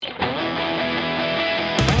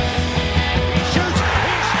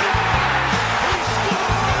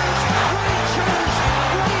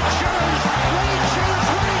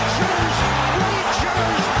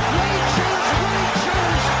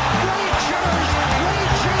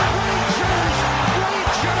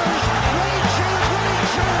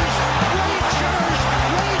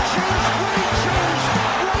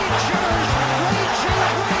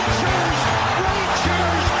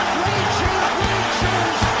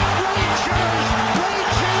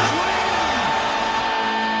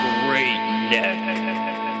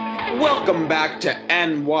Welcome back to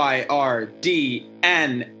NYRDNA.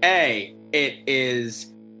 It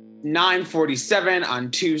is 9:47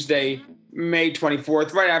 on Tuesday, May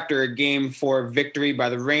 24th, right after a Game 4 victory by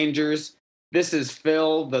the Rangers. This is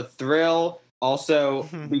Phil, the Thrill, also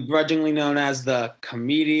begrudgingly known as the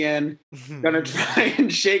Comedian. Gonna try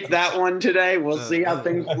and shake that one today. We'll see how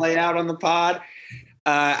things play out on the pod.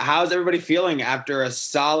 How's everybody feeling after a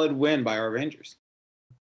solid win by our Rangers?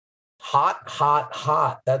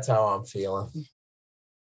 Hot. That's how I'm feeling.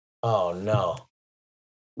 Oh, no.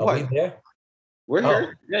 Are we there? We're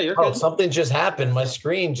here. Yeah, you're good. Something just happened. My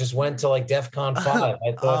screen just went to like DEFCON 5.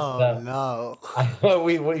 I thought no.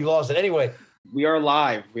 we lost it. Anyway, we are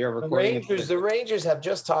live. We are recording. The Rangers have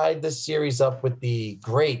just tied this series up with the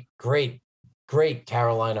great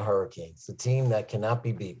Carolina Hurricanes, the team that cannot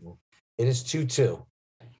be beaten. It is 2-2.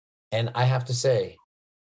 And I have to say,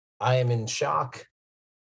 I am in shock.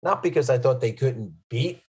 Not because I thought they couldn't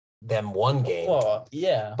beat them one game. Well,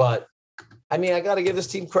 yeah. But, I mean, I got to give this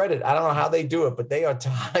team credit. I don't know how they do it, but they are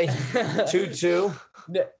tied 2-2.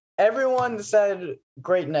 Everyone said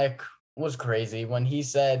Great Neck was crazy when he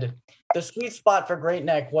said the sweet spot for Great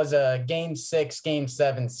Neck was a Game 6, Game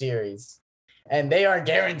 7 series. And they are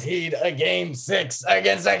guaranteed a Game 6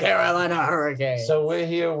 against the Carolina Hurricanes. So we're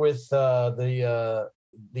here with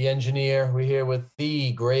the engineer. We're here with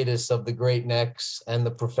the greatest of the Great Necks and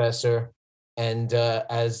the professor. And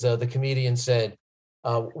as the comedian said,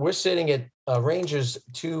 we're sitting at Rangers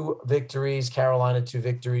 2 victories, Carolina 2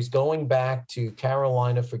 victories, going back to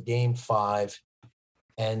Carolina for Game 5.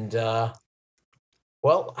 And,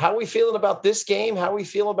 well, how are we feeling about this game? How are we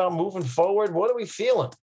feeling about moving forward? What are we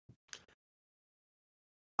feeling?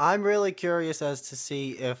 I'm really curious as to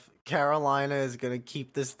see if Carolina is going to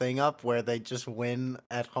keep this thing up where they just win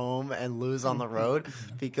at home and lose on the road,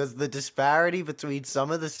 because the disparity between some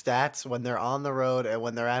of the stats when they're on the road and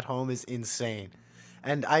when they're at home is insane.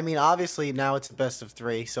 And I mean, obviously now it's a best of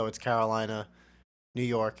 3, so it's Carolina, New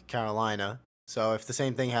York, Carolina. So if the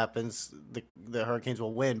same thing happens, the Hurricanes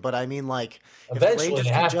will win. But I mean, like, eventually if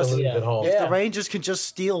the Rangers can just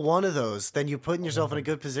steal one of those, then you're putting yourself in a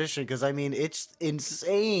good position. Because I mean, it's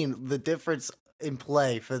insane the difference in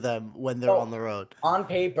play for them when they're on the road. On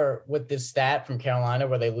paper, with this stat from Carolina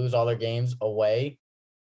where they lose all their games away,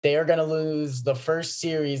 they are going to lose the first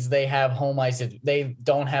series they have home ice. They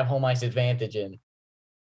don't have home ice advantage in,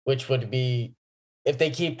 which would be, if they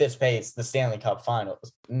keep this pace, the Stanley Cup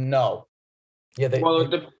Finals. No. Yeah, it would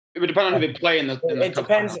depend on who they play in the it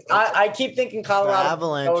depends. I keep thinking Colorado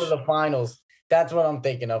go to the finals. That's what I'm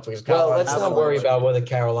thinking of. Because let's not worry about whether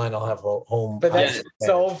Carolina will have home. But that's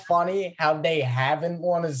so funny how they haven't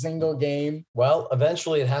won a single game. Well,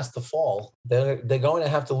 eventually it has to fall. They're going to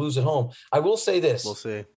have to lose at home. I will say this. We'll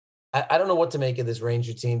see. I don't know what to make of this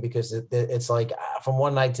Ranger team, because it's like from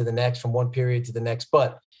one night to the next, from one period to the next.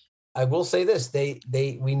 But I will say this.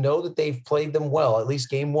 We know that they've played them well, at least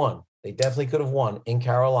Game 1. They definitely could have won in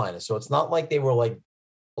Carolina. So it's not like they were like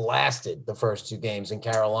blasted the first 2 games in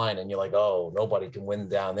Carolina and you're like, oh, nobody can win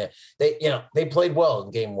down there. They played well in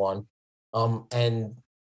Game 1. And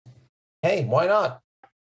hey, why not?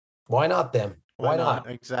 Why not them? Why not?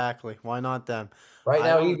 Exactly. Why not them? Right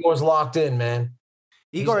now, Igor's locked in, man.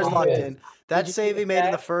 Igor is locked in. That save he made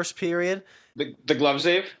in the first period. The glove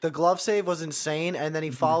save? The glove save was insane, and then he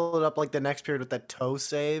followed up like the next period with that toe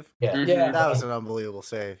save. Yeah. That was an unbelievable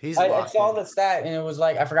save. I saw the stat, and it was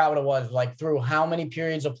like, I forgot what it was, like through how many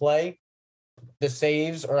periods of play, the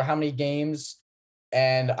saves, or how many games.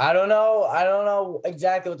 And I don't know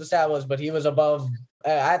exactly what the stat was, but he was above,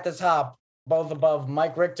 at the top, both above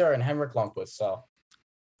Mike Richter and Henrik Lundqvist. So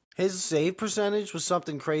his save percentage was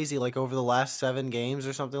something crazy, like over the last 7 games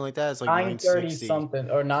or something like that. It's like 930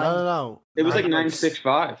 something or 9. No. It was like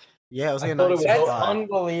 965. Yeah, it was like 965. That's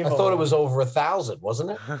unbelievable. I thought it was over 1,000,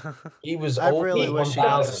 wasn't it? He was over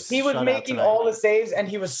 1,000. He was making all the saves and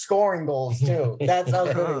he was scoring goals too. That's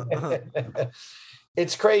how good.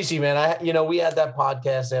 It's crazy, man. We had that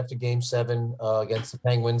podcast after Game 7 against the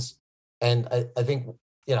Penguins, and I think.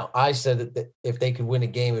 I said that if they could win a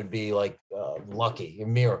game, it would be like lucky, a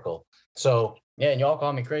miracle. So yeah, and y'all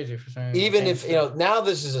call me crazy for saying. Even if now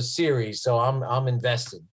this is a series, so I'm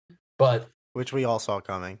invested. But which we all saw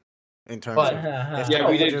coming in terms of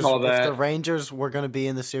we did call that. If the Rangers were going to be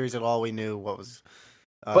in the series at all, we knew what was.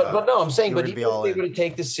 But no, I'm saying, but even if they were to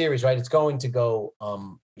take this series, right? It's going to go,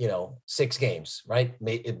 6 games, right?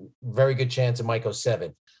 Very good chance it might go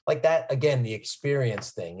 7. Like that, again, the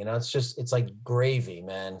experience thing, it's like gravy,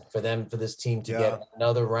 man, for this team to get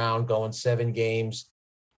another round going 7 games.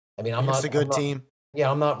 I mean, It's a good team. Yeah,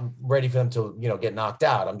 I'm not ready for them to, get knocked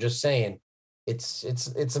out. I'm just saying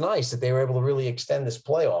it's nice that they were able to really extend this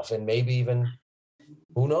playoff and maybe even,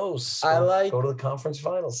 who knows, go to the conference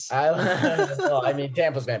finals. Well, I mean,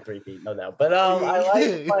 Tampa's been 3-peat, no doubt. But I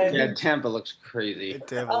like when Yeah, Tampa looks crazy.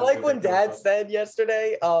 I like when Dad said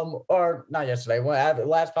yesterday, or not yesterday, when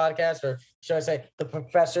last podcast, or should I say the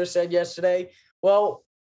professor said yesterday, well,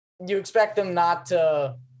 you expect them not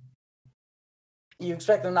to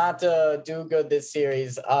do good this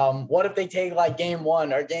series. What if they take like game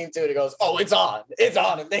 1 or game 2 and it goes, oh, it's on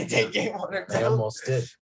if they take game 1 or 2. They almost did.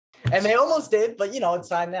 And they almost did, but it's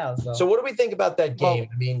time now. So what do we think about that game?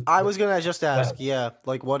 Well, I was gonna just ask,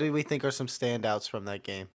 like what do we think are some standouts from that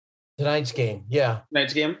game? Tonight's game, yeah.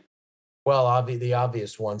 Tonight's game? Well, the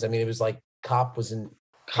obvious ones. I mean, it was like Kopp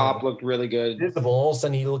looked really good. Visible. All of a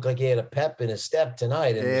sudden, he looked like he had a pep in his step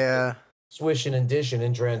tonight. And swishing and dishing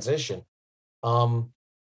in transition. I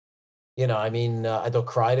mean, I thought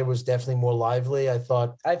Kreider was definitely more lively. I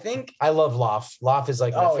love Loff. Loff is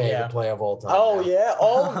like my favorite player of all time.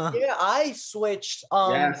 I switched.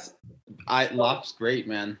 Yes, Loff's great,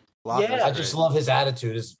 man. I just love his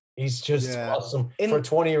attitude. He's just awesome for a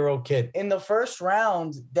 20-year-old kid. In the first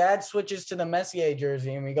round, Dad switches to the Messier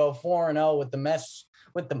jersey, and we go 4-0 with the mess.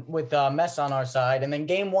 With Mess on our side, and then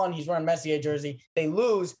game 1 he's wearing Messier jersey. They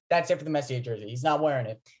lose. That's it for the Messier jersey. He's not wearing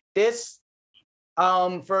it. This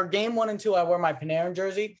for game 1 and 2, I wear my Panarin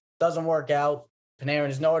jersey. Doesn't work out. Panarin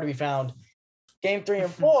is nowhere to be found. Game 3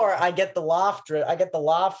 and 4, I get the Loft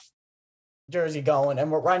jersey going,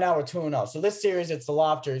 and right now we're 2-0. So this series, it's the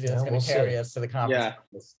Loft jersey that's going to carry us to the conference.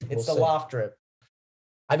 Yeah, it's the Loft drip.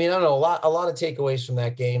 I mean, I don't know, a lot of takeaways from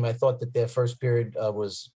that game. I thought that their first period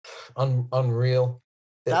was unreal.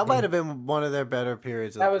 That might have been one of their better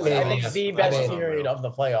periods. That was, I think, the best period of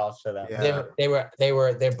the playoffs for them. Yeah.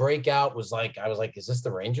 Their breakout was like, I was like, is this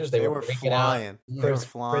the Rangers? They were flying. They were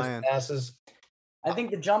flying. Passes. I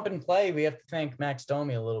think the jump and play, we have to thank Max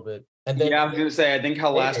Domi a little bit. And then, I was going to say, I think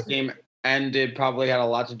how last game ended probably had a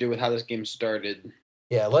lot to do with how this game started.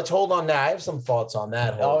 Yeah, let's hold on that. I have some thoughts on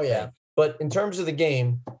that. Yeah. But in terms of the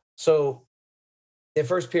game, so their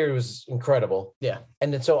first period was incredible. Yeah.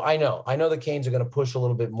 And then, so I know the Canes are going to push a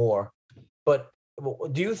little bit more, but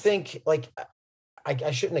do you think, like,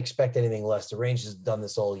 I shouldn't expect anything less. The Rangers have done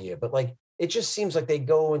this all year, but like, it just seems like they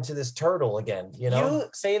go into this turtle again, You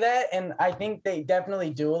say that, and I think they definitely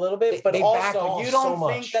do a little bit, but also you don't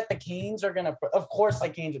think that the Canes are going to, of course, the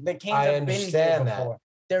Canes have been here before.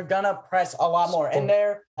 They're going to press a lot more. And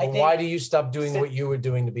why do you stop doing what you were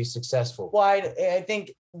doing to be successful? Why? I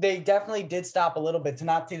think they definitely did stop a little bit,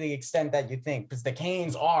 not to the extent that you think, because the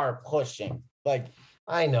Canes are pushing. Like,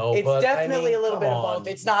 I know, it's definitely a little bit of both.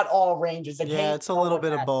 It's not all Rangers. It's a little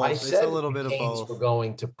bit of both. It's a little bit of both. We're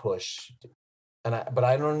going to push, but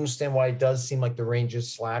I don't understand why it does seem like the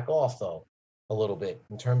Rangers slack off though a little bit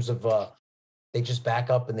in terms of they just back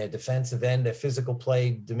up in their defensive end. Their physical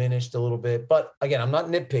play diminished a little bit, but again, I'm not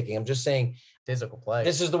nitpicking. I'm just saying physical play.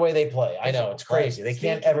 This is the way they play. I know it's crazy. They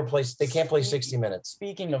can't play 60 minutes.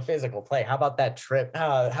 Speaking of physical play, how about that trip?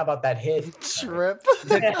 How about that hit? Trip.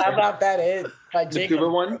 How about that hit by Jacob? The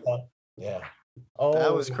one? Yeah. Oh,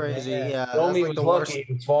 that was crazy. Yeah. That was like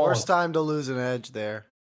the worst time to lose an edge there.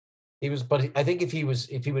 He was, but I think if he would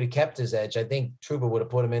have kept his edge, I think Trouba would have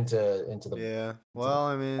put him into the. Yeah. Well,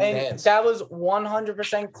 I mean, and that was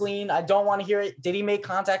 100% clean. I don't want to hear it. Did he make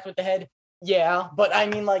contact with the head? Yeah, but I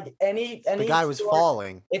mean, like any the guy was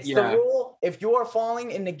falling. It's the rule. If you are falling,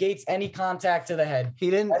 it negates any contact to the head. He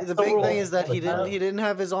didn't. That's the big thing is that he didn't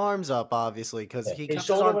have his arms up, obviously, because he kept his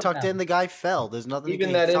arm tucked in. The guy fell. There's nothing.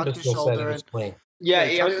 Even that imbecile said it was clean. Yeah,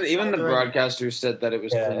 even the broadcaster said that it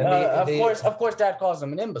was clean. Of course, Dad calls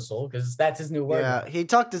him an imbecile because that's his new word. Yeah, he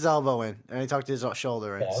tucked his elbow in and he tucked his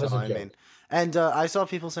shoulder in. So I mean, and I saw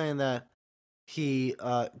people saying that he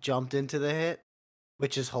jumped into the hit,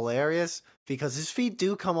 which is hilarious because his feet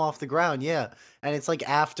do come off the ground. Yeah, and it's like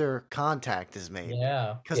after contact is made.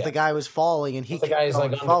 Yeah, because the guy was falling and he kept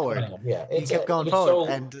going forward. Yeah, he kept going forward,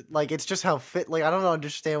 and like it's just how fit. Like I don't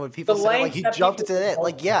understand when people say like he jumped into it.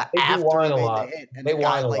 Like after he made the hit, and the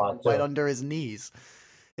guy like went under his knees.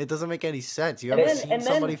 It doesn't make any sense. You ever seen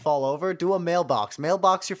somebody fall over? Do a mailbox.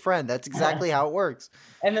 Mailbox your friend. That's exactly how it works.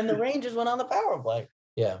 And then the Rangers went on the power play.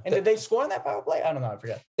 Yeah. And did they score on that power play? I don't know. I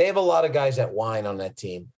forget. They have a lot of guys that whine on that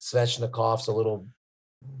team. Svechnikov's a little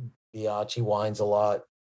biatch. He whines a lot.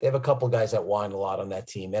 They have a couple of guys that whine a lot on that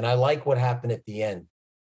team. And I like what happened at the end.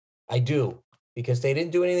 I do. Because they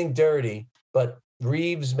didn't do anything dirty, but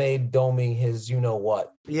Reeves made Domi his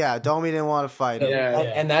you-know-what. Yeah, Domi didn't want to fight him. Yeah.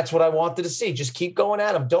 And that's what I wanted to see. Just keep going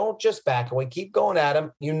at him. Don't just back away. Keep going at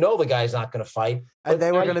him. You know the guy's not going to fight. And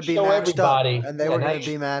they were going to be matched up. And they were going to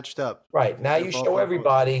be matched up. Right. Now you show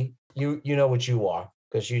everybody you know what you are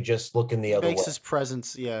because you just looking the He other way. makes his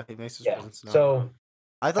presence. Yeah, he makes his Yeah. presence known. So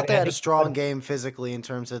I thought I they had a think- strong game physically in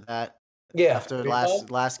terms of that. yeah, After Well-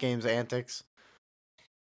 last game's antics,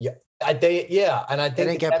 and I think they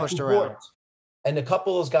didn't get that's pushed important. around. And a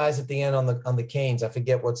couple of those guys at the end on the Canes, I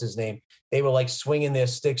forget what's his name. They were like swinging their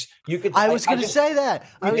sticks. You could. I was going to just- say that.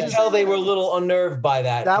 I You was could just- tell they were a little unnerved by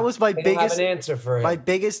that. That was my They don't have biggest an answer for him. My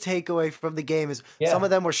biggest takeaway from the game is Yeah. some of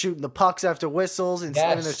them were shooting the pucks after whistles and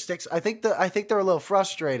slamming their Yes. sticks. I think they're a little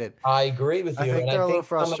frustrated. I agree with I you, think and they're a I little think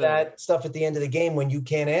some of frustrated. that stuff at the end of the game when you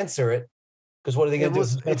can't answer it, because what are they going to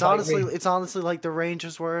do? It's honestly like the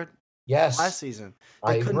Rangers were yes. last season.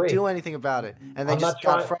 I They couldn't agree. do anything about it, and they I'm just not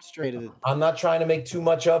got trying- frustrated. I'm not trying to make too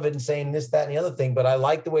much of it and saying this, that, and the other thing, but I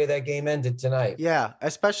like the way that game ended tonight. Yeah,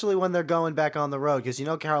 especially when they're going back on the road because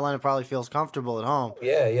Carolina probably feels comfortable at home.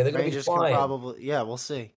 Yeah, they're going to be Rangers can flying. probably we'll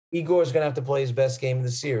see. Igor's going to have to play his best game of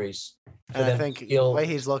the series. for And I them to think the feel- way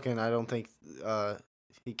he's looking, I don't think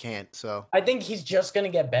he can't. So I think he's just gonna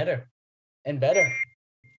get better and better.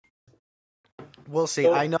 we'll see.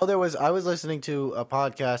 So- I know I was listening to a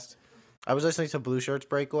podcast. I was listening to Blue Shirts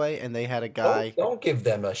Breakaway, and they had a guy. Don't give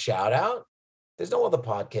them a shout out. There's no other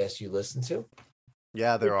podcast you listen to.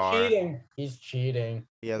 Yeah, there He's are. cheating. He's cheating.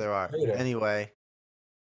 Yeah, there are. Later. Anyway,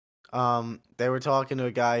 they were talking to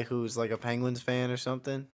a guy who's like a Penguins fan or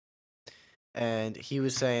something, and he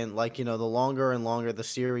was saying like the longer and longer the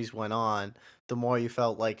series went on, the more you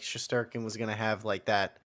felt like Shesterkin was gonna have like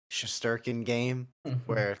that Shesterkin game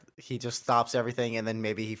where he just stops everything and then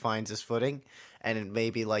maybe he finds his footing, and it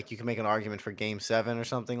maybe like you can make an argument for Game 7 or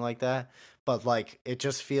something like that. But like it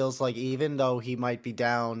just feels like even though he might be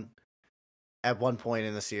down at one point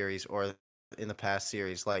in the series or in the past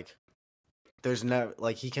series, like there's no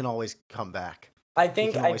like he can always come back. I He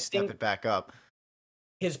think can I always step think it back up.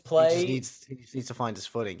 his He play just needs to find his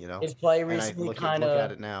footing, his play And I recently look kind at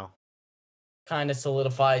of it now.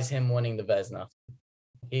 solidifies him winning the Vezina.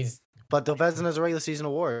 He's But the Vezina's a regular season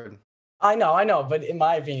award. I know, but in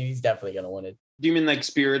my opinion, he's definitely gonna win it. Do you mean like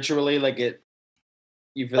spiritually, like it?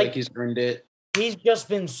 You feel like he's earned it? He's just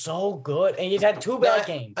been so good, and he's had two bad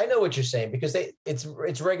games. I know what you're saying because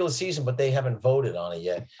it's regular season, but they haven't voted on it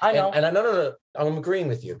yet. I know. And no, I'm agreeing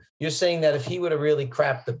with you. You're saying that if he would have really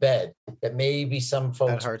crapped the bed, that maybe some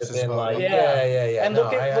folks hurts would his have been vote. like, Yeah. yeah. And No,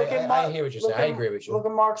 look at I Mark. hear what you're look saying. I at- agree with you. Look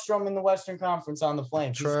at Markstrom in the Western Conference on the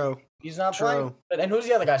Flames. True. He's not playing. True. But and who's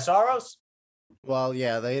the other guy? Soros. Well,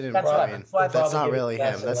 yeah, they didn't. That's I what- mean, that's what I that's probably not give it- really him.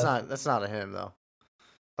 that's- That's not a him though.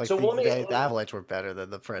 Like So let me- the Avalanche were better than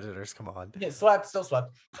the Predators. Come on. Yeah, swept, still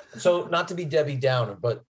swept. So not to be Debbie Downer,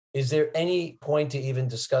 but is there any point to even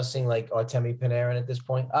discussing like Artemi Panarin at this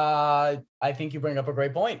point? I think you bring up a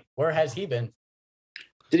great point. Where has he been?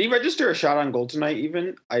 Did he register a shot on goal tonight?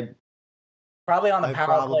 Even Probably on the Like, power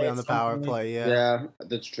probably play. on the power play. Yeah. yeah,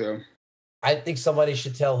 that's true. I think somebody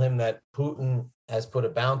should tell him that Putin has put a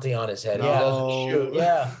bounty on his head. If he doesn't No. shoot.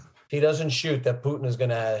 Yeah, If he doesn't shoot, that Putin is going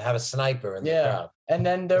to have a sniper in the Yeah. crowd. and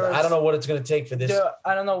then there was, I don't know what it's going to take for this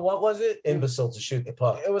I don't know what was it. imbecile to shoot the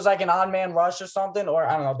puck. It was like an odd man rush or something, or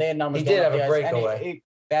I don't know. They had numbers. He did going have up a the ice, and breakaway.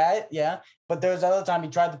 That, yeah. But there was another time he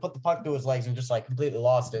tried to put the puck through his legs and just like completely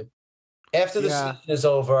lost it. After the Yeah. season is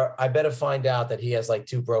over, I better find out that he has like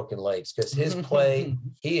 2 broken legs because his play,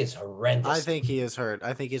 he is horrendous. I think he is hurt.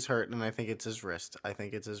 I think he's hurt, and I think it's his wrist.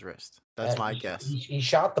 That's my guess. He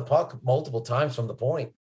shot the puck multiple times from the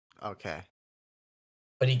point, Okay.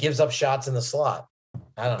 but he gives up shots in the slot.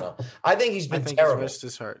 I don't know. I think he's I been think terrible. his wrist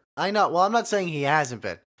is hurt. I know. Well, I'm not saying he hasn't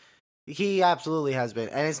been. He absolutely has been,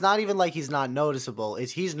 and it's not even like he's not noticeable.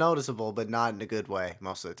 He's noticeable, but not in a good way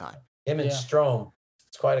most of the time. Him and Yeah. Strome.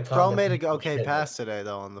 It's quite a Strom made combination. a okay pass today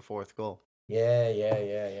though on the fourth goal. Yeah. He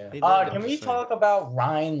did, Can I'm we just saying. talk about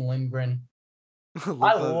Ryan Lindgren?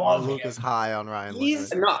 love Luke him. is high on Ryan.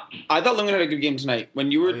 He's- Lindgren. No, I thought Lindgren had a good game tonight.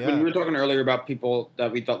 When you were Oh, yeah. when we were talking earlier about people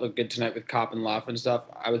that we thought looked good tonight with Kopp and Loff and stuff,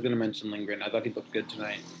 I was going to mention Lindgren. I thought he looked good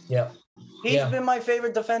tonight. Yeah. He's Yeah. been my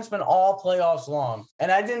favorite defenseman all playoffs long.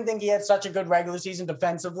 And I didn't think he had such a good regular season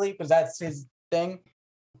defensively because that's his thing.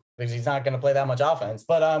 Because he's not going to play that much offense.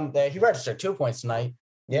 But he registered 2 points tonight.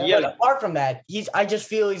 Yeah. But apart from that, I just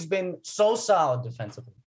feel he's been so solid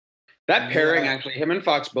defensively. That pairing, Yeah. actually, him and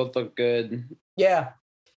Fox both look good. Yeah.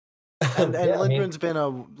 And Yeah, I mean,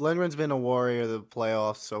 Lindgren's been a warrior of the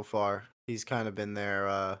playoffs so far. He's kind of been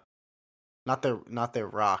their not their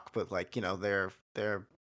rock, but like their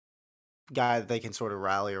guy that they can sort of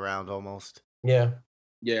rally around almost. yeah.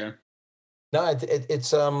 Yeah. No,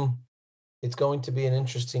 it's going to be an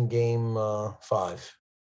interesting game 5.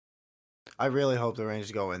 I really hope the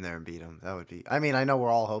Rangers go in there and beat them. That would be. I mean, I know we're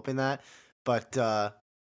all hoping that, but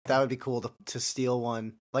That would be cool to steal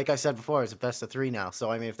one. Like I said before, it's a best of 3 now. So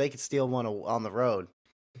I mean, if they could steal one on the road,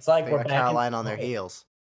 It's like they we're got back in Carolina the on their bubble. heels.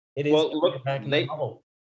 It is Well, look, back in they- the bubble.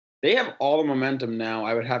 They have all the momentum now,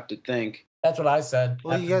 I would have to think. That's what I said.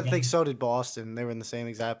 Well, you after got the to think game. so did Boston. They were in the same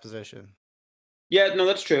exact position. Yeah, no,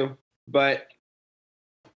 that's true. But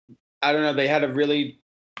I don't know.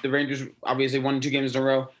 The Rangers obviously won 2 games in a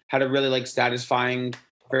row, had a really like satisfying,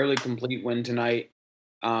 fairly complete win tonight.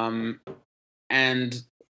 And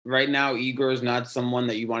right now, Igor is not someone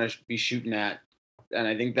that you want to be shooting at. And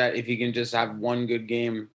I think that if he can just have one good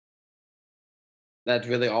game, that's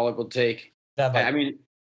really all it will take. That, like, I mean,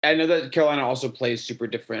 I know that Carolina also plays super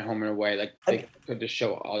different home and away. Like they could just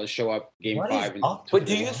show up game What is 5. up But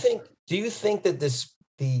do you think that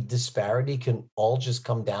the disparity can all just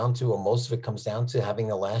come down to, or most of it comes down to having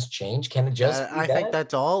the last change? Can it just? I think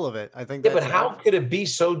that's all of it. I think. Yeah, but that's how all- could it be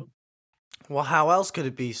so? Well, how else could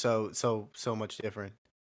it be so much different?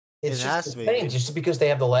 It's It just has the to be. thing. Just because they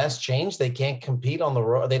have the last change, they can't compete on the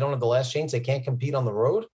road. They don't have the last change. They can't compete on the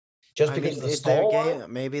road. Just I because mean, of the it's their stall game.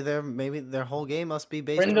 line? Maybe their whole game must be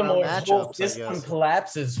based Brendan around Moore's whole matchups. I system guess.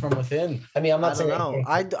 collapses from within. I mean, I'm I not don't saying know. they can't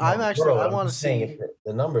compete I'm on the actually. road. I I'm want to just saying see. if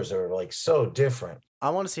the numbers are like so different. I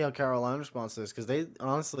want to see how Carolina responds to this because they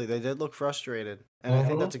honestly they did look frustrated, and I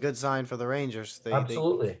think Mhm. that's a good sign for the Rangers.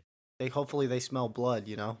 Absolutely. They hopefully they smell blood.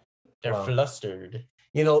 You know. They're Wow. flustered.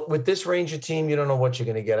 You know, with this Ranger team, you don't know what you're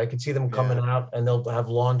going to get. I could see them coming out and they'll have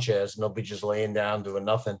lawn chairs and they'll be just laying down doing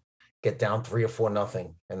nothing, get down 3 or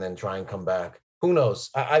 4-0, and then try and come back. Who knows?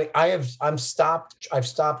 I've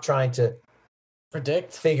stopped trying to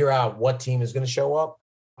Predict. figure out what team is going to show up.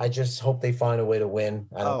 I just hope they find a way to win.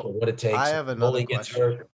 I don't Oh, care what it takes. I If have the another goalie gets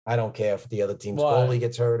question. hurt, I don't care if the other team's What? goalie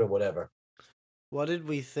gets hurt or whatever. What did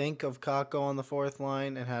we think of Kako on the 4th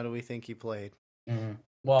line, and how do we think he played? Mhm.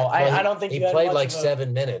 Well, I don't think he you had played much like of a-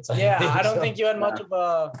 7 minutes. Yeah, I don't so- think you had much of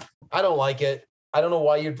a. I don't like it. I don't know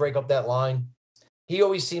why you'd break up that line. He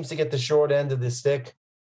always seems to get the short end of the stick,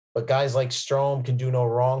 but guys like Strome can do no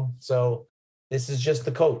wrong. So this is just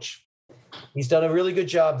the coach. He's done a really good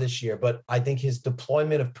job this year, but I think his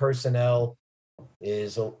deployment of personnel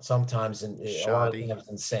is sometimes a lot of Shoddy. times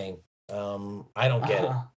insane. I don't get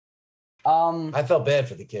it. Um. I felt bad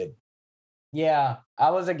for the kid. Yeah,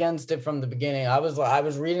 I was against it from the beginning. I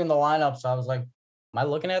was reading the lineup, so I was like, "Am I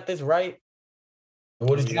looking at this right?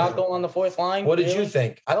 What Is did you Kako on the 4th line? What did you Really?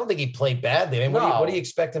 think? I don't think he played badly. I mean, what do No. you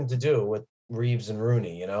expect him to do with Reeves and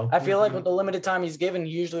Rooney? You know? I feel like with the limited time he's given,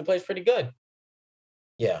 he usually plays pretty good.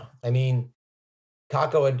 Yeah, I mean,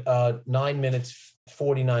 Kako had 9 minutes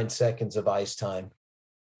 49 seconds of ice time.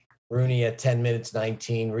 Rooney had 10 minutes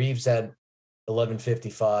 19. Reeves had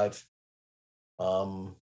 11:55.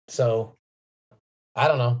 So I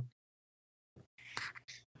don't know.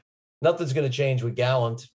 Nothing's going to change with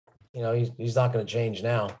Gallant. You know, he's not going to change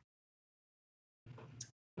now.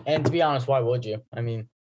 And to be honest, why would you? I mean,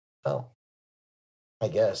 Oh, I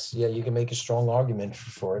guess. Yeah, you can make a strong argument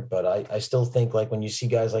for it, but I still think like when you see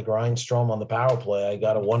guys like Ryan Strome on the power play, I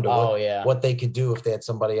got to wonder yeah. what they could do if they had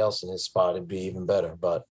somebody else in his spot. It'd be even better.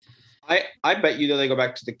 But I bet you that they go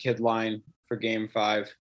back to the kid line for game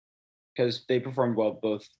 5 because they performed well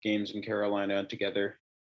both games in Carolina together.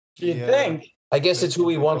 You'd Yeah. think. I guess it's who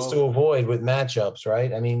he They're wants both- to avoid with matchups,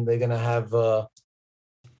 right? I mean, they're going to have,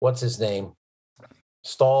 what's his name?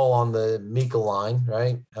 Stahl on the Mika line,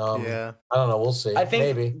 right? Yeah. I don't know. We'll see. I think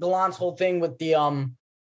Maybe. Gallant's whole thing with the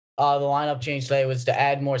lineup change today was to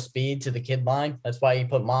add more speed to the kid line. That's why he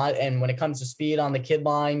put Mott. And when it comes to speed on the kid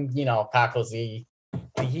line, you know, Kako's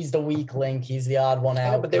he's the weak link. He's the odd one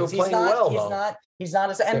Yeah, out. but they were 'cause playing well, though. He's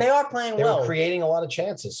not. And they are playing They well. were creating a lot of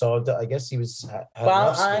chances. So I guess he was. Had But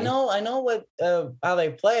enough I speed. know what how they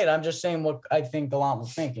played. I'm just saying what I think Gallant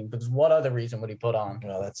was thinking. Because what other reason would he put on? You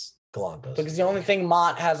know, that's Gallant does. Because the only thing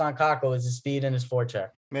Mott has on Kako is his speed and his forecheck.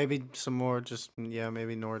 Maybe some more.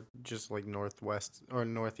 Maybe northwest or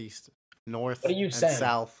northeast, north. What are you and saying?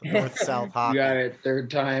 South, north-south You hockey. got it 3rd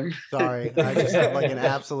time. Sorry, I just had like an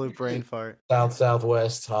absolute brain fart.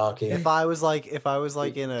 Southwest hockey. If I was like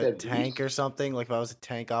in a Said tank or something, like if I was a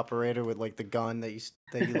tank operator with like the gun that you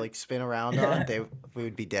like spin around on, we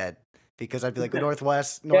would be dead because I'd be like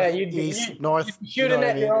northwest, Yeah, northeast, you'd north. Shooting what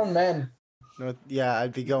I at your mean? own men. North, yeah,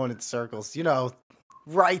 I'd be going in circles. You know,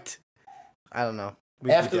 right? I don't know. We'd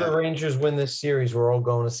be After the dead. Rangers win this series, we're all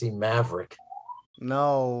going to see Maverick.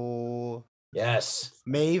 No, Yes.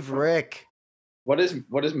 Maverick, What is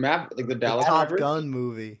Mav like the Dallas Top Mavericks? Gun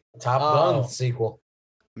movie. Top Oh. Gun sequel.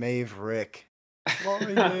 Maverick. My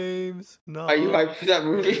name's not. Are you hyped for that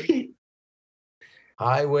movie?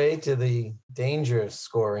 Highway to the danger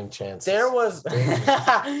scoring chances. There was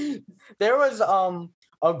Dangerous. there was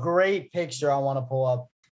a great picture I want to pull up.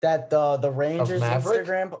 that the Rangers Maverick?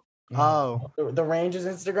 Instagram. Oh. The Rangers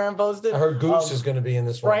Instagram posted. I heard Goose of is going to be in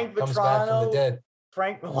this Frank one. Comes back from the Vetrano. dead.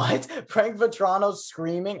 Frank Vetrano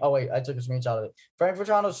screaming. Oh wait, I took a screenshot of it. Frank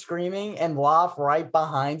Vetrano screaming and Loft right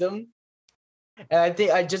behind him. And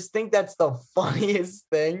I just think that's the funniest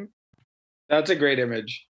thing. That's a great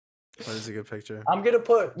image. That is a good picture. I'm gonna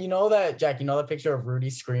put, Jack, that picture of Rudy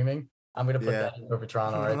screaming. I'm gonna put that in for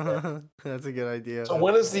Vetrano right there. That's a good idea. So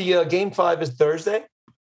when is the game 5? Is Thursday?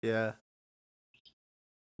 Yeah.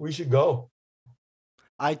 We should go.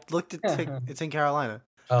 I looked at it's in Carolina.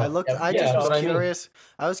 Oh, I looked. yeah, I yeah, just that's was what I mean. curious.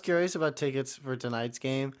 I was curious about tickets for tonight's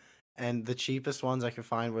game, and the cheapest ones I could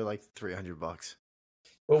find were like $300.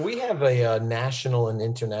 Well, we have a national and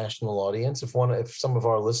international audience. If some of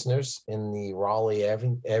our listeners in the Raleigh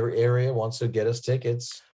area wants to get us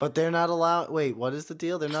tickets, But they're not allowed. Wait, what is the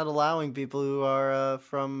deal? They're not allowing people who are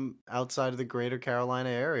from outside of the Greater Carolina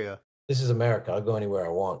area. this is America. I'll go anywhere I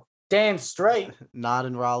want. Damn straight. Not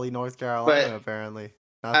in Raleigh, North Carolina, apparently.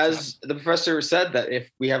 Not As the professor said, that if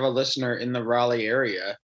we have a listener in the Raleigh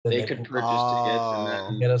area, Then they could purchase tickets and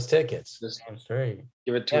then get us tickets. just Damn straight.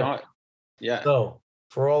 give it to Yeah. us. Yeah. So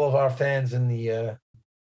for all of our fans in the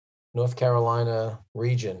North Carolina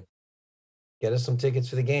region, get us some tickets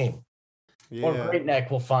for the game. yeah. Or Great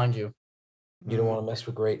Neck will find you. You don't want to mess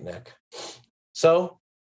with Great Neck. So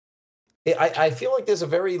I feel like there's a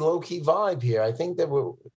very low key vibe here. I think that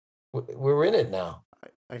we're in it now.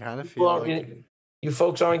 I kind of People feel aren't like you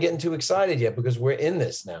folks aren't getting too excited yet because we're in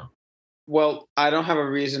this now. Well, I don't have a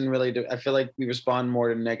reason really to. I feel like we respond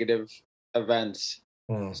more to negative events.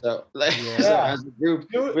 So, Yeah. so as a group,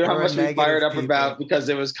 we don't have We're much to be negative fired up people. about because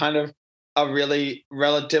it was kind of a really,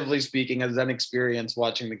 relatively speaking, a Zen experience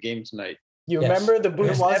watching the game tonight. You Yes. remember the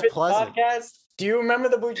Booch It was Nevich pleasant. podcast? Do you remember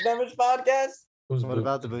the Booch Nevich podcast? Who's What Boo?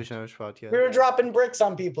 about the Bushnell podcast? We were dropping bricks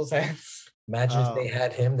on people's heads. Imagine if they Oh.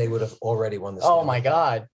 had him, they would have already won the Oh Stanley my Cup.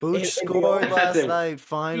 God. Booch It- scored it- last did. night,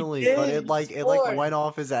 finally, He but did, it like he it like scored. went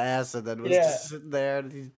off his ass and then was Yeah. just sitting there.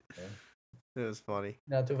 And it was funny.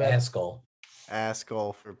 Not too bad. Asshole. Ass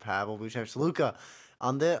goal for Pavel Buchnevich. Luka,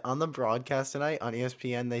 on the broadcast tonight on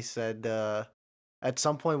ESPN, they said at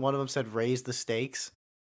some point one of them said raise the stakes,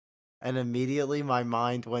 and immediately my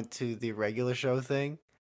mind went to the regular show thing.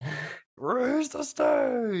 Raise the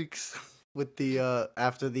stakes with the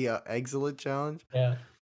after the excellent challenge. Yeah.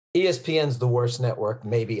 ESPN's the worst network,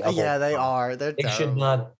 maybe. of Yeah, all they time. are. They're They should terrible.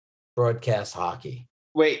 not broadcast hockey.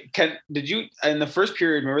 Wait, did you in the first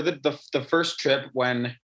period remember the first trip when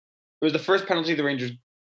it was the first penalty the Rangers,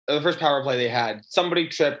 the first power play they had? Somebody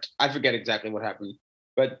tripped. I forget exactly what happened,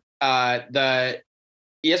 but the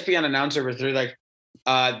ESPN announcer was really like,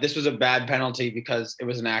 "This was a bad penalty because it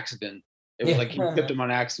was an accident. It was Yeah. like he tripped him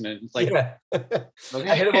on accident." It's like, Yeah. okay.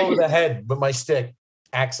 I hit him over the head with my stick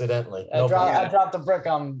accidentally. I No dropped, problem. I dropped a brick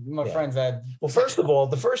on my Yeah. friend's head. Well, first of all,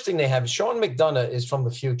 the first thing they have, Sean McDonough is from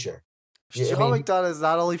the future. Yeah, I Sean mean- McDonough is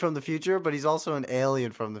not only from the future, but he's also an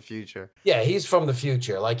alien from the future. Yeah, he's from the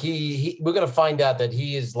future. Like he we're gonna find out that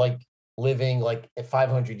he is like living like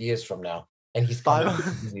 500 years from now, and he's coming to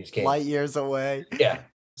these games. Light years away. Yeah.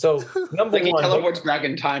 So number Like he one, teleports back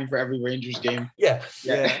in time for every Rangers game. yeah,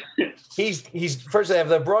 Yeah. he's first they have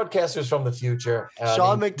the broadcasters from the future.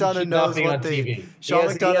 Sean he McDonough should not knows be what on the- TV. He Sean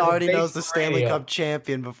has McDonough a already face knows the for Stanley radio. Cup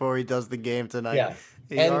champion before he does the game tonight. Yeah.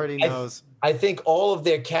 He And already I- knows. I think all of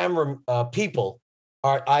their camera people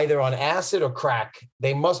are either on acid or crack.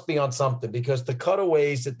 They must be on something because the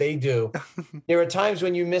cutaways that they do, there are times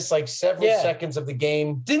when you miss like several Yeah. seconds of the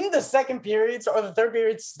game. Didn't the second periods or the third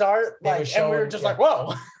period start They were like, and we were showing- just yeah. like,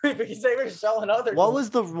 whoa, because they were showing other. What was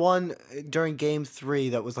the one during game 3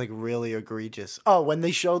 that was like really egregious? Oh, when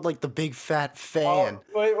they showed like the big fat fan.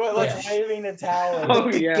 Wait, like Yeah. waving the towel.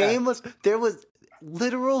 Oh, The yeah. game was there was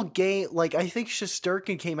literal game like I think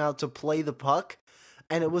Shesterkin came out to play the puck,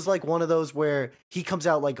 and it was like one of those where he comes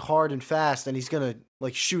out like hard and fast and he's gonna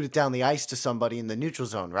like shoot it down the ice to somebody in the neutral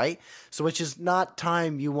zone, right? So which is not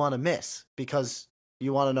time you want to miss because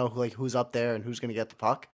you want to know like who's up there and who's gonna get the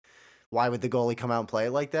puck. Why would the goalie come out and play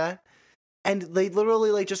it like that? And they literally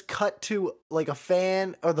like just cut to like a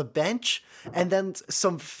fan or the bench, and then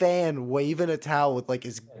some fan waving a towel with like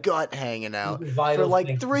his gut hanging out for Vital like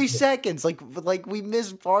thing. 3 seconds. Like we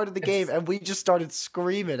missed part of the game, and we just started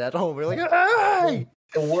screaming at home. We're like, "Hey!"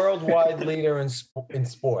 The worldwide leader in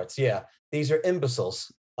sports. Yeah, these are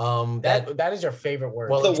imbeciles. That is your favorite word.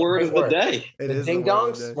 Well, the it's a word great of the word. day. It The is ding the word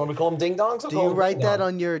of dongs. the day. When we call them ding dongs, Do you write that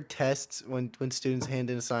on your tests when students hand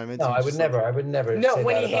in assignments? No, You I would just, like- never. I would never. No, say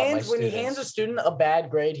when that he about my hands when he hands a students. student a bad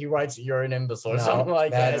grade, he writes "you're an imbecile" or No, something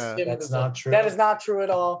like that. that's- Yeah. that's not true. That is not true at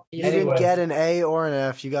all. You Anyway. didn't get an A or an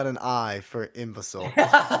F. You got an I for imbecile.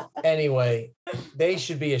 Anyway, they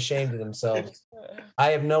should be ashamed of themselves.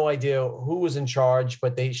 I have no idea who was in charge,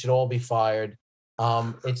 but they should all be fired.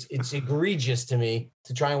 It's egregious to me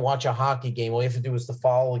to try and watch a hockey game. All you have to do is to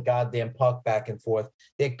follow the goddamn puck back and forth.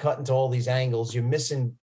 They're cut into all these angles. You're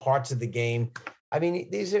missing parts of the game. I mean,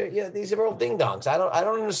 these are all ding dongs. I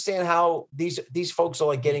don't understand how these folks are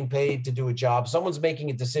like getting paid to do a job. Someone's making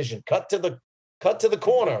a decision. Cut to the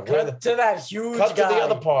corner. Cut to that huge cut guy. to the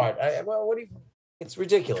other part. What do you? It's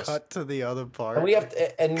ridiculous. Cut to the other part. And we have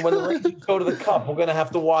to, and when the Rangers go to the Cup, we're gonna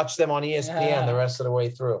have to watch them on ESPN the rest of the way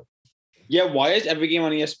through. Yeah, why is every game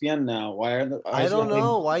on ESPN now? Why are the? I don't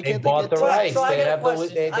know. Why They can't bought they the get rights. So I They got a have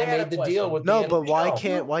question. they I got a made the deal question. with No, the but why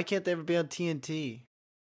NHL. can't they ever be on TNT?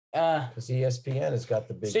 Because ESPN has got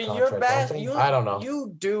the big So contract. you're bash. don't they? You, I don't know.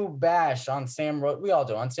 You do bash on Sam Rose. We all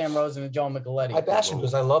do on Sam Rose and Joe Micheletti. I bash him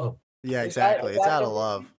because I love him. Yeah, Is that- exactly. is It's that out the- of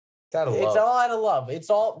love. It's out of It's love. all out of love. It's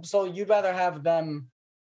all. So you'd rather have them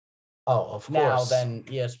Oh, of course. now than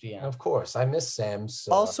ESPN. Of course. I miss Sam's.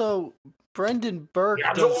 Also, Brendan Burke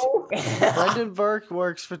Brendan Burke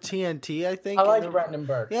works for TNT, I think. I and like the- Brendan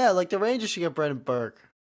Burke. Yeah, like the Rangers should get Brendan Burke.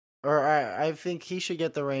 Or I think he should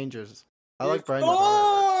get the Rangers. I like Brendan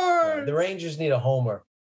Burke. the Rangers need a homer.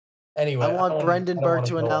 Anyway, I want Brendan don't Burke wanna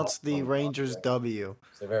to go announce off the on- Rangers W.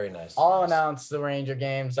 They're very nice. I'll announce the Ranger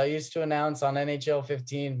games. I used to announce on NHL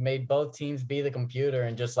 15, made both teams be the computer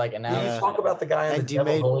and just like You announce. Yeah. talk about the guy on And the you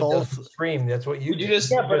made devil who does both- the stream. That's what you Would you do.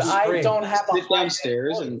 just- Yeah, but I Stream. don't have a Sit high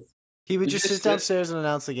downstairs voice. and He would You just just sit sit- downstairs and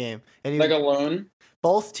announce the game. And he like would, alone.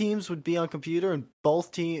 both teams would be on computer and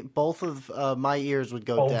both of my ears would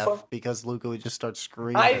go Both deaf of- because Luca would just start I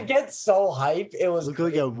screaming. get so hype. It was. Luca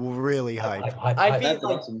would get really Hype, hyped. hype, I'd hype, be That's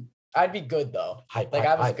like- awesome. I'd be good though. hype, Like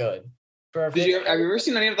hype, I was hype. good. For a Have you ever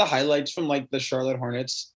seen any of the highlights from like the Charlotte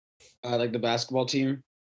Hornets, like the basketball team?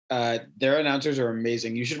 Their announcers are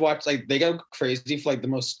amazing. You should watch. Like they go crazy for like the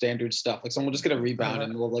most standard stuff. Like someone will just get a rebound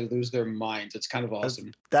and will like lose their minds. It's kind of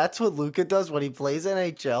awesome. That's what Luca does when he plays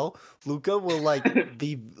NHL. Luca will like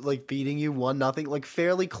be like beating you 1-0, like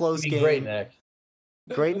fairly close You'd be game. great, Nick.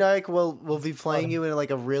 Great Nick will be playing you in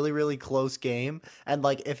like a really, really close game. And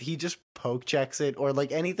like if he just poke checks it or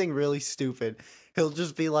like anything really stupid, he'll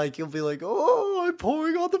be like, oh, I'm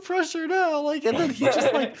pouring on the pressure now. Like, and then he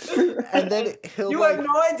just like, and then he'll You like, have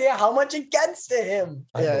no idea how much it gets to him.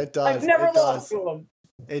 yeah, it does. I've never it lost does. to him.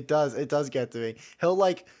 It does get to me. He'll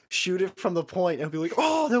like shoot it from the point and be like,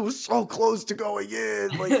 oh, that was so close to going in.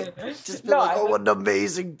 Like, just be No, like, I- oh, what an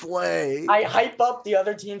amazing play. I hype up the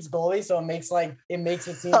other team's goalie, so it makes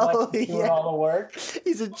it seem Oh, like he's doing yeah. all the work.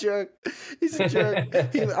 He's a jerk. He's a jerk.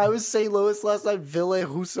 I was St. Louis last night. Ville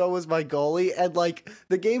Husso was my goalie, and like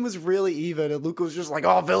the game was really even. And Luca was just like,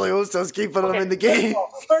 "Oh, Ville Husso's keeping him in the game."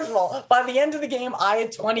 First of all, by the end of the game, I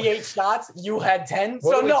had 28 shots. You had 10. What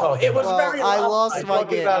So are we no, talking it was about? very. Well, I lopsided. lost I'm my talking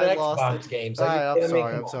game. about I lost Xbox it. games. All right, I'm Are you kidding me?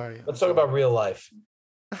 sorry. Come I'm on. sorry. Let's talk about real life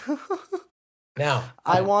now.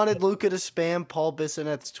 I wanted Luca to spam Paul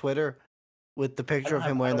Bissonnette's Twitter with the picture of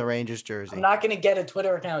him wearing the Rangers jersey. I'm not gonna get a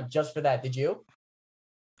Twitter account just for that. Did you?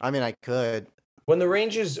 I mean, I could. When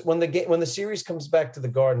the series comes back to the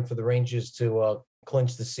Garden for the Rangers to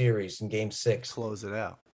clinch the series in Game 6, Close it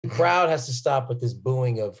out. the crowd has to stop with this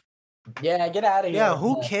booing of Yeah, get out of here. Yeah,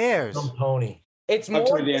 who cares? some pony. It's Up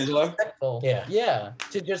more to D'Angelo? disrespectful. Yeah. Yeah,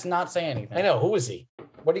 to just not say anything. I know. Who is he?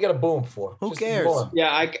 What do you got to boo him for? Who Just cares? ignore him.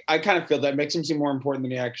 Yeah, I kind of feel that makes him seem more important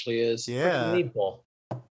than he actually is. Yeah, Freaking meatball.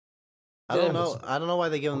 I don't Yeah, know. I don't know why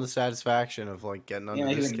they give him the satisfaction of like getting under Yeah,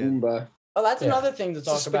 the he's a skin. Goomba. Oh, that's Yeah. another thing to It's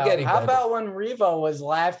a talk about. spaghetti How bender. about when Revo was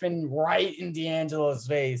laughing right in D'Angelo's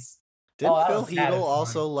face? Didn't that Phil was Heedle satisfying.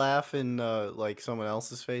 also laugh in like someone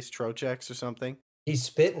else's face, Trocheck's or something? He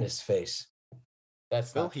spit in his face.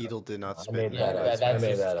 That's Phil not true. Heedle did not I spit. made in that his up. face. I that's made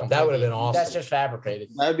just that up. That would have been completely- awesome. That's just fabricated.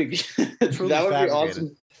 That would be Truly that would be fabricated.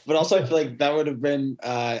 awesome. But also, I feel like that would have been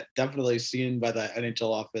definitely seen by the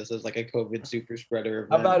NHL office as like a COVID super spreader.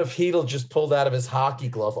 How about if Heedle just pulled out of his hockey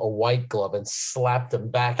glove a white glove and slapped him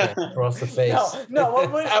backhand across the face? No.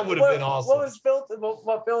 That would have been awesome. What was Phil?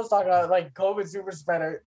 What Phil was talking about? Like COVID super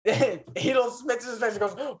spreader. Heedle spits his face and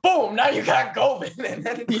goes, "Boom! Now you got COVID." And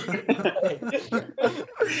then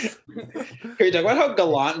Can you talk about how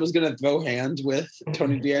Gallant was going to throw hands with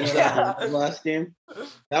Tony D'Angelo Yeah. in the last game?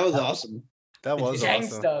 That was awesome. That was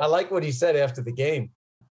Gangsta. awesome. I like what he said after the game.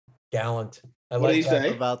 Gallant. I What did he like that.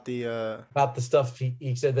 say? about the About the stuff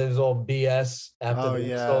he said that was all BS after Oh, the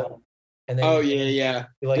yeah. install. And then Oh yeah.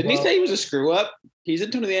 you're like, Didn't he well, say he was a screw up? He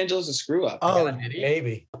said Tony D'Angelo's a screw up. oh God, did he?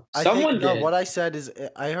 maybe. I Someone think, no, did. what I said is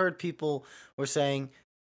I heard people were saying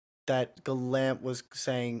that Gallant was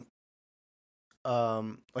saying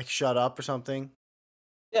like shut up or something.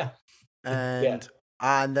 Yeah.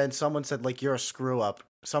 And then someone said like you're a screw up.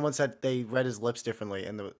 Someone said they read his lips differently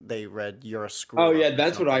and they read you're a screw up. Oh yeah, or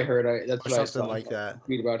that's what I something. heard. That's Or what I something saw. like that. A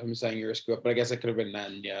tweet about him saying you're a screw up, but I guess it could have been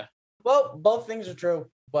then. Yeah, Well, both things are true.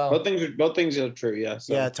 Well, both things are true. Yeah.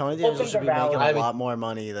 So. Yeah, Tony Both D'Angelo things should are be making valid. a lot more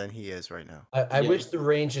money than he is right now. I Yeah. wish the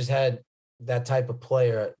Rangers had that type of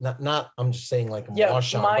player. Not I'm just saying like a Yeah,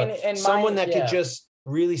 Marchand, mine- but and someone mine- that yeah. could just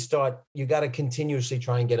really start. You got to continuously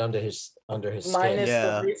try and get under his skin. minus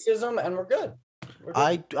Yeah. the racism, and we're good. We're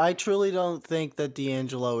good. I truly don't think that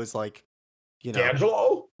D'Angelo is like,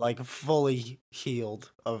 D'Angelo? like fully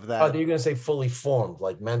healed of Oh, that. you're gonna say fully formed,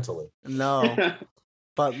 like mentally. No,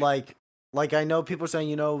 but like I know people are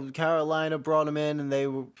saying, Carolina brought him in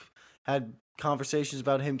and had conversations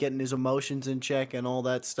about him getting his emotions in check and all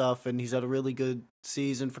that stuff, and he's had a really good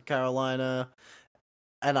season for Carolina.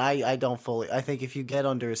 And I don't fully. I think if you get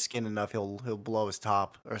under his skin enough, he'll blow his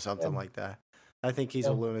top or something Yeah. like that. I think he's a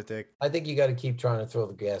Yeah. lunatic. I think you got to keep trying to throw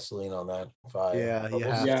the gasoline on that fire. Yeah, But you we'll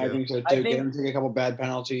have see. Yeah, I to. think so too. I Get think- him to take a couple bad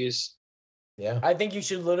penalties. Yeah. I think you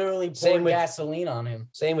should literally pour Same with- gasoline on him.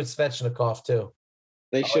 Same with Svechnikov too.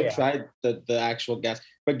 They should yeah. try the actual gas,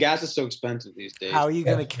 but gas is so expensive these days. How are you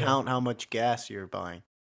gonna Yeah. count how much gas you're buying?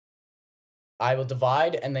 I will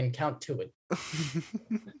divide and then count to it.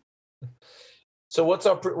 So what's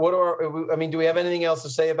our I mean, do we have anything else to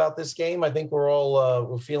say about this game? I think we're all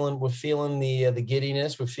we're feeling the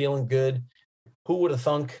giddiness. We're feeling good. Who would have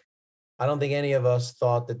thunk? I don't think any of us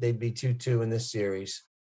thought that they'd be 2-2 in this series,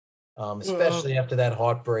 especially after that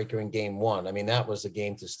heartbreaker in game one. I mean, that was a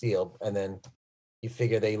game to steal, and then you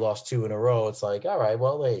figure they lost 2 in a row. It's like, all right,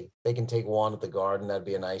 well, they can take one at the Garden. That'd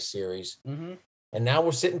be a nice series. Mm-hmm. And now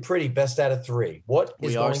we're sitting pretty, best out of 3. What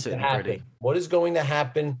is We are going to sitting happen? pretty. What is going to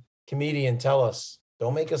happen? Comedian, tell us.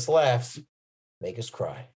 Don't make us laugh. Make us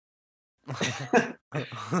cry.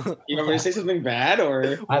 You want me to say something bad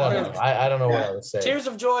or I don't know. I don't know what I would say. Tears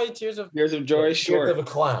of joy, tears of. tears of joy? Tears Sure. of a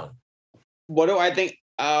clown. What do I think?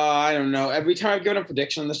 I don't know. Every time I've given a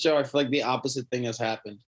prediction on the show, I feel like the opposite thing has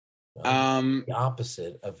happened. The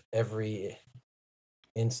opposite of every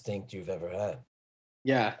instinct you've ever had.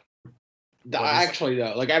 Yeah. What is- Actually,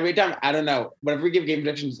 though, like every time, I don't know. Whenever we give game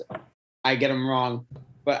predictions, I get them wrong.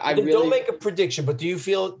 But I Then really don't make a prediction, but do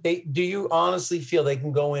you honestly feel they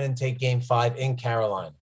can go in and take game 5 in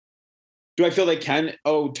Carolina? do. I feel they can.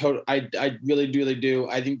 Oh, total. I really do.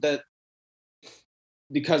 I think that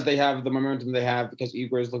because they have the momentum they have, because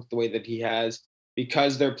Igor's looked the way that he has,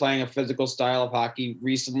 because they're playing a physical style of hockey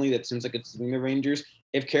recently that seems like it's suiting the Rangers.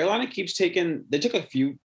 If Carolina keeps taking, they took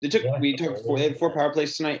 4. They had 4 power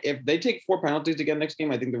plays tonight. If they take 4 penalties again next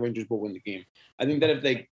game, I think the Rangers will win the game. I think that if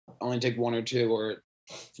they only take 1 or 2 or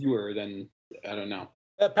fewer, then I don't know.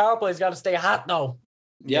 That power play's got to stay hot though.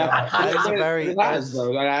 Yeah, that is a very. it has,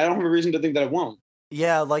 though. I don't have a reason to think that it won't.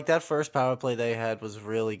 Yeah, like that first power play they had was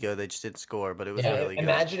really good. They just didn't score, but it was Yeah, really good.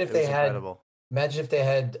 imagine if It they was had- incredible. Imagine if they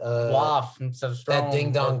had Waff instead of Strong. that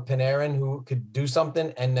ding dong Panarin who could do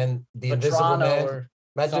something, and then the invisible Vetrano man. or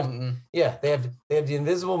Imagine if something. Yeah, they have the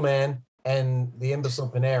Invisible Man and the imbecile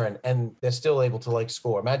Panarin, and they're still able to like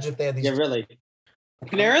score. Imagine if they had these. Yeah, really.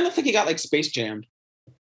 Panarin looks like he got like space jammed.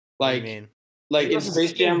 What do you Like, mean? like He in doesn't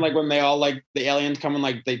Space Jam, seem- like when they all like the aliens come and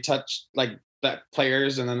like they touch like that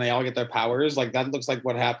players and then they all get their powers. Like that looks like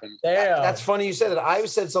what happened. There. That's funny you said that. I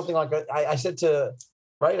said something like I said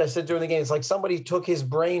I said during the game, it's like somebody took his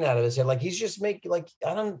brain out of his head. Like he's just making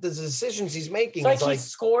the decisions he's making. It's like he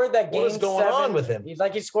scored that game. what is going 7. on with him? He's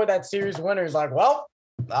like he scored that series winner. He's like, well,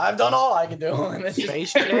 I've done all I can do. And it's just-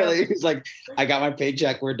 Space Jam. Really, he's like, I got my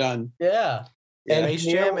paycheck. We're done. yeah. And Space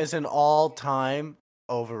Jam is an all-time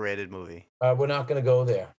overrated movie. we're not going to go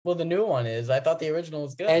there. Well, the new one is. I thought the original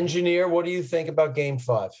was good. Engineer, what do you think about Game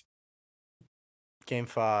 5? Game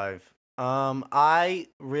 5. I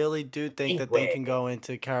really do think that they Win. can go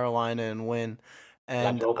into Carolina and win.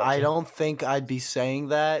 And don't I you? don't think I'd be saying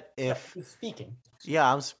that if. He's speaking.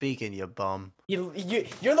 Yeah, I'm speaking, you bum. You're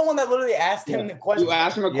the one that literally asked him the question. You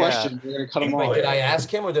asked him a Yeah. question. You're gonna cut him Wait, off. did I ask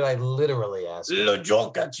him or did I literally ask him? Le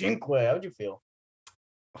Gioca Cinque. How'd you feel?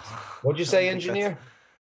 What'd you say, Engineer?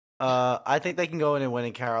 I think they can go in and win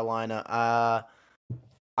in Carolina.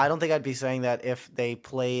 I don't think I'd be saying that if they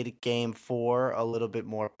played Game 4 a little bit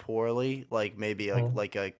more poorly, like maybe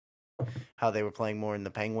Mhm. how they were playing more in the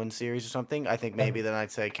Penguins series or something. I think maybe then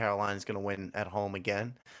I'd say Carolina's going to win at home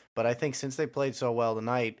again. But I think since they played so well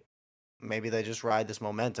tonight, maybe they just ride this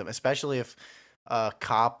momentum, especially if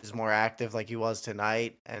Cop is more active like he was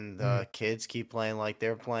tonight, and the kids keep playing like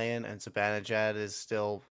they're playing, and Zibanejad is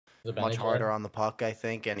still much harder on the puck, I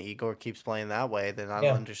think, and Igor keeps playing that way, then I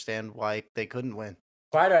don't understand why they couldn't win.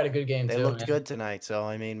 Kreider had a good game, They too. looked good tonight, so,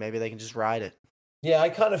 I mean, maybe they can just ride it. Yeah, I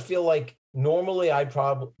kind of feel like normally I'd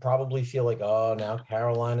probably feel like, oh, now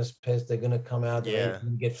Carolina's pissed. They're going to come out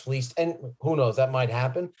and get fleeced. And who knows, that might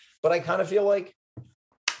happen. But I kind of feel like,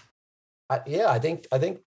 I think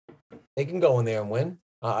they can go in there and win.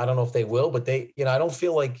 I don't know if they will, but I don't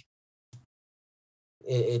feel like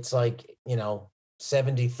it's like,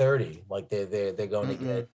 70-30, like they're going to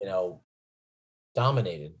get,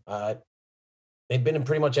 dominated. They've been in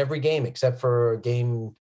pretty much every game except for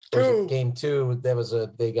game 2.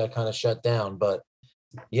 They got kind of shut down, but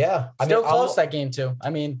still close that game 2. I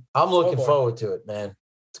mean, I'm looking forward to it, man.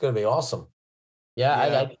 It's going to be awesome.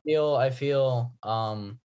 I feel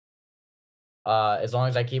as long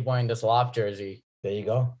as I keep wearing this Loft jersey, there you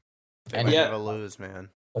go. They might never lose, man.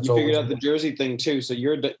 You figured out the jersey thing too, so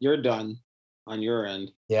you're done on your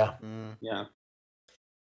end. Yeah.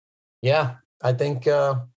 Yeah. I think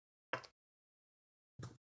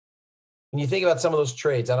when you think about some of those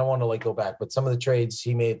trades, I don't want to go back, but some of the trades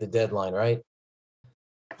he made at the deadline, right?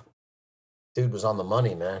 Dude was on the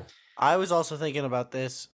money, man. I was also thinking about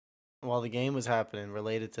this while the game was happening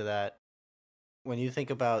related to that. When you think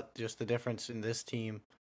about just the difference in this team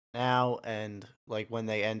now and when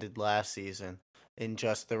they ended last season, in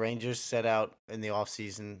just the Rangers set out in the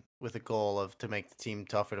offseason with a goal to make the team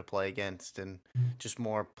tougher to play against and just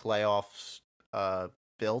more playoffs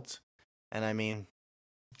built. And I mean,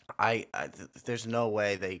 there's no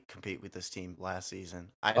way they compete with this team last season.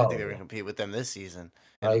 I don't think they're going to compete with them this season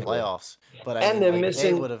in the playoffs. But they're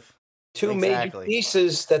missing two major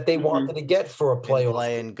pieces that they wanted to get for a playoff.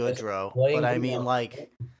 Playing Goodrow. But I mean,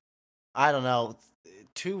 I don't know,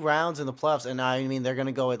 2 rounds in the playoffs, and I mean they're going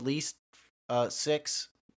to go at least 6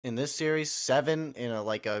 in this series, 7 in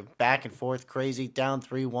a back and forth crazy down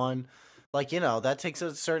 3-1. That takes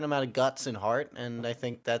a certain amount of guts and heart, and I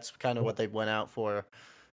think that's kind of what they went out for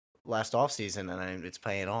last offseason, and it's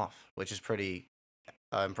paying off, which is pretty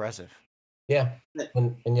impressive. Yeah,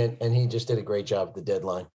 and he just did a great job at the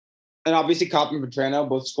deadline. And obviously, Cop and Vetrano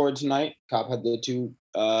both scored tonight. Cop had the 2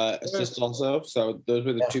 assists also, so those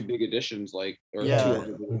were the 2 big additions. He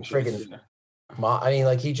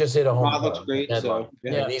just hit a home run. Looks great. So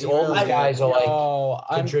these older guys are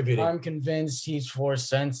contributing. I'm convinced he's Force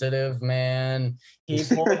sensitive, man. He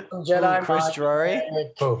pulled some Jedi. Chris Drury.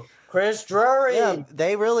 Chris Drury. Yeah,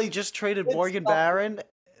 they really just traded Morgan Barron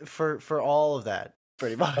for all of that,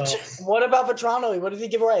 pretty much. What about Vetrano? What did he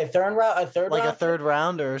give away? A third round? A third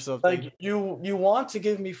rounder or something. You want to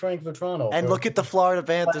give me Frank Vetrano? And look at the Florida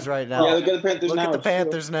Panthers right now. Yeah, look at the Panthers now. Look at the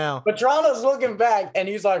Panthers now. Vetrano's looking back, and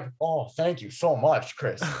he's like, "Oh, thank you so much,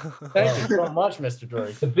 Chris. Thank you so much, Mr.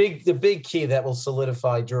 Drury." The big key that will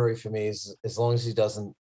solidify Drury for me is as long as he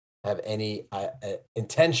doesn't have any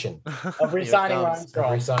intention of resigning Ryan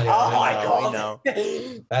Strong. Oh my God, we know.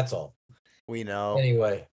 That's all. We know.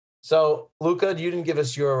 Anyway, so Luca, you didn't give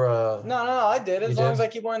us your. No, I did. As long as I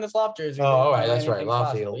keep wearing this Loft jersey. Oh, all right, that's right.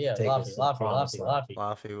 Laffy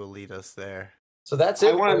will lead us there. So that's it.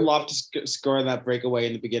 I wanted Loft to score that breakaway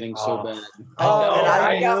in the beginning so bad.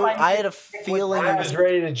 I had a feeling he was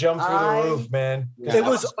ready to jump through the roof, man. It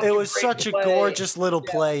was such a gorgeous little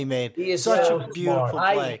play, man. He is such so a beautiful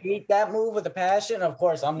smart. play. I hate that move with a passion. Of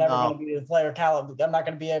course, I'm never going to be the player caliber. I'm not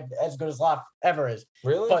going to be as good as Loft ever is.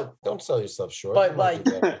 Really? But don't sell yourself short.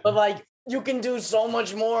 But you can do so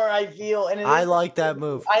much more, I feel. And I like that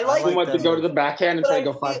move. I like to go to the backhand and try to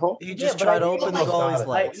go 5-hole. He just tried to open the goalie's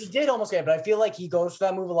legs. He did almost get it, but I feel like he goes for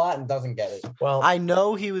that move a lot and doesn't get it. Well, I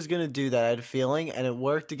know he was going to do that. I had a feeling, and it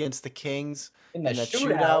worked against the Kings in that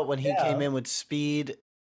shootout when he came in with speed.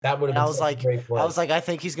 That would have been a great play. I was like, I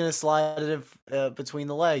think he's going to slide it in, between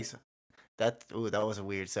the legs. That was a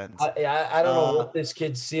weird sentence. I don't know what this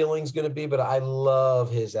kid's ceiling's going to be, but I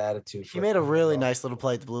love his attitude. He made a really nice little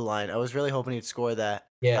play at the blue line. I was really hoping he'd score that.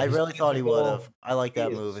 Yeah, I really thought he would have. I like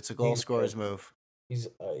that move. It's a goal scorer's move. He's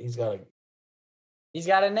got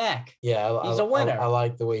a knack. Yeah, he's a winner. I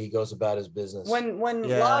like the way he goes about his business. When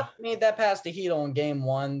Locke made that pass to Hedel in game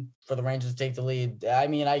 1 for the Rangers to take the lead, I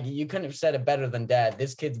mean, you couldn't have said it better than Dad.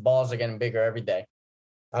 This kid's balls are getting bigger every day.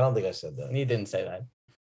 I don't think I said that. He didn't say that.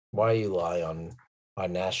 Why you lie on our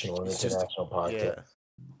national and international podcast?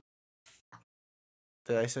 Yeah.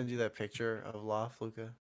 Did I send you that picture of Loft, Luca?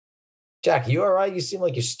 Jack, you all right? You seem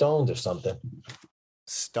like you're stoned or something.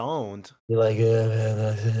 Stoned. You're like,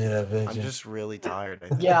 yeah, I'm just really tired. I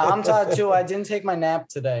think. Yeah, I'm tired too. I didn't take my nap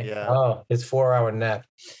today. Yeah. Oh, it's 4-hour nap.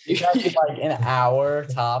 That's like an hour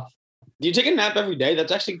top. Do you take a nap every day?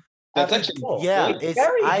 That's actually Cool. Yeah, good. it's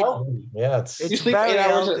very I. healthy. Yeah, it's It's You sleep very 8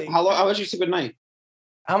 hours. healthy. How much do you sleep at night?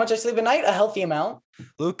 How much I sleep at night? A healthy amount.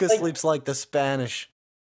 Lucas like- sleeps like the Spanish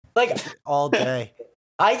Like all day.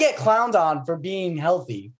 I get clowned on for being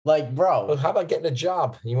healthy. Like, Well, bro, how about getting a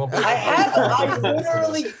job? You won't be. I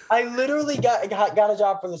literally got a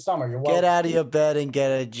job for the summer. You're welcome. Get out of your bed and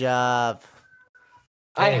get a job.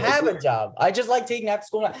 I have a job. I just like taking after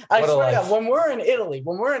school. I What a swear to life. God, when we're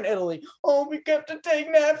in Italy, oh, we get to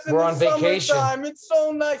take naps in We're the on vacation. summertime. It's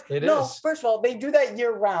so nice. It no, is. first of all, they do that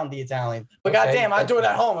year round, the Italians. But Okay. goddamn, I do it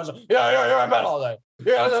at home. It's like, yeah, you're in bed all day.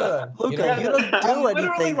 Yeah. Luca, know- you don't I'm do literally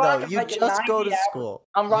anything though. rocking You like a just go 90 to average. school.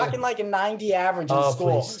 I'm rocking like a 90 average in Oh,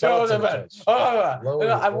 school. please, tell Yeah, I was it in to bed. the Oh,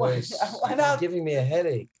 Lower I your went voice. out. You're giving me a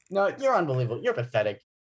headache. No, you're unbelievable. You're pathetic.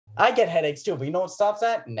 I get headaches too, but you know what stops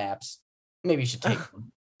that? Naps. Maybe you should take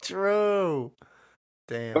them. True.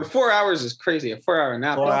 Damn. But 4 hours is crazy. A 4-hour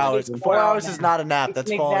nap. 4 is hours. amazing. 4 hours is not a nap. It's That's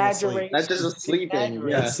an falling asleep. exaggeration. That's just It's sleeping, exaggeration.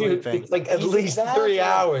 yeah. That's sleeping. It's like at He's least 3 exaggerating.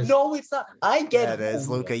 hours. No, it's not. I get Yeah, it is,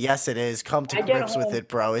 home. Luca. Yes, it is. Come to I get grips with home- it,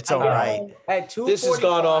 bro. It's I all get right. home at 2:45. This has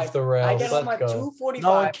gone off the I rails. get home Let's at go. 2:45. No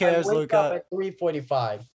one cares, I wake Luca. up at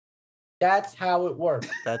 3:45. That's how it works.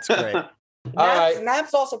 That's great. Naps, right.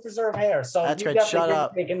 naps also preserve hair, so That's you right. definitely Shut didn't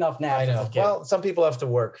up. take enough naps. I know. as a kid. Well, some people have to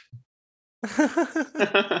work.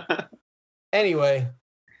 Anyway,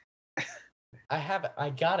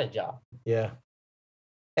 I got a job. yeah.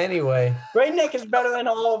 Anyway, Great Nick is better than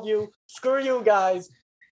all of you. Screw you guys.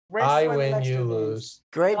 Rinse I them in the win, next you 2 games. lose.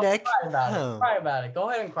 Great, No, Nick. Cry about Oh. it. Cry about it. Go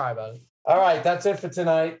ahead and cry about it. All right, that's it for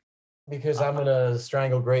tonight. Because I'm gonna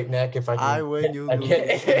strangle Great Neck if I can. I win, you I lose.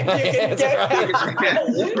 can't- You can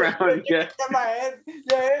get- Round, yeah. Get my head,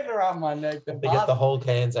 your hands around my neck. They get the whole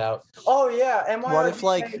cans out. Oh yeah, and What if,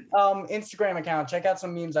 like- Instagram account? Check out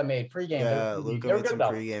some memes I made pregame. Yeah, Luca They're made good some though.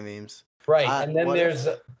 pregame memes. Right, I- and then what if-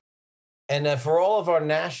 there's, and for all of our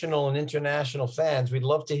national and international fans, we'd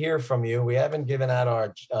love to hear from you. We haven't given out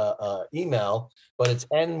our email, but it's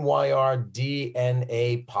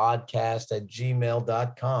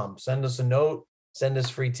nyrDNApodcast@gmail.com. Send us a note. Send us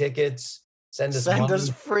free tickets. Send us Send money. us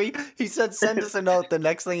free. He said, "Send us a note." The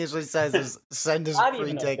next thing he says is, "Send us Not free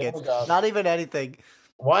even a tickets." blowjob. Not even anything.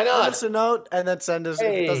 Why Send not? us a note and then send us. If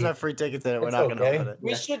it doesn't Hey, have free tickets in it, we're it's not going to okay. open it.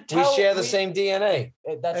 We should We tell. share the same DNA.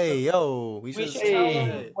 That's Hey, the, yo, we we should. should tell Hey.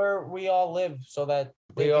 them where we all live so that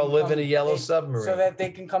We they all can live come- in a yellow they- submarine. so that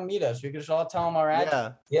they can come meet us. We could just all tell them our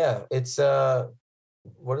address. Yeah, Yeah, it's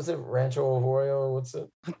what is it? Rancho Arroyo? What's it?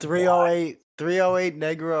 308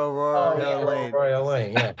 Negro Aurora Oh, yeah. Lane. Arroyo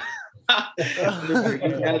Lane. Yeah.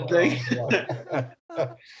 That thing.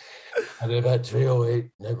 I live at 308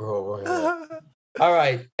 Negro Arroyo. All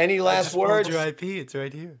right. Any I last just pulled words? your IP. It's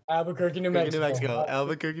right here. Albuquerque, New Albuquerque, Mexico. New Mexico.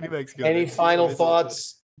 Albuquerque, New Mexico. Any That's- final that's-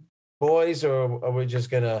 thoughts, boys, or are we just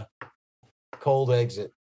gonna cold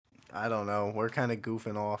exit? I don't know. We're kind of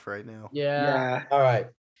goofing off right now. Yeah. Yeah. All right.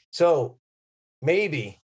 So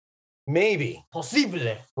maybe Possible.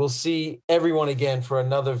 we'll see everyone again for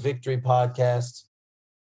another victory podcast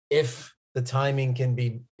if the timing can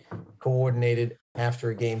be coordinated after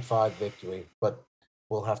a game 5 victory. But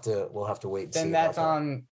we'll have to wait and see. Then about that's that.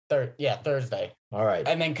 on Thursday. All right.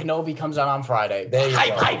 And then Kenobi comes out on Friday. There you hype,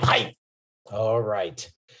 go. hype, hype. All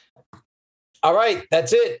right. All right.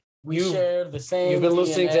 That's it. We You've- share the same. You've been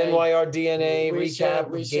listening to DNA. NYR DNA We share, recap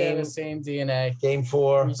we of share game the same DNA. game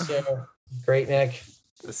 4. We share. Great Neck.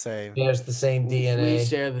 The same. Shares the same We DNA.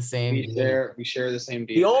 share the same. We share the same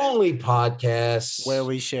The DNA. only podcast Where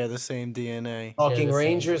we share the same DNA. talking share the same.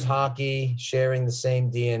 Rangers hockey, sharing the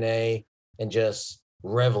same DNA, and just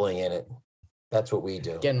reveling in it. That's what we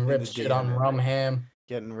do. Getting ripped the shit on DNA. rum ham.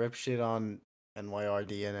 Getting rip shit on NYR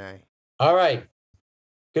DNA. All right.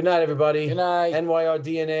 Good night, everybody. Good night. NYR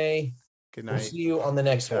DNA. Good We'll night. see you on the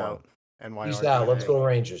next Peace one. out. NYR Peace out. Let's DNA. go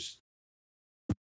Rangers.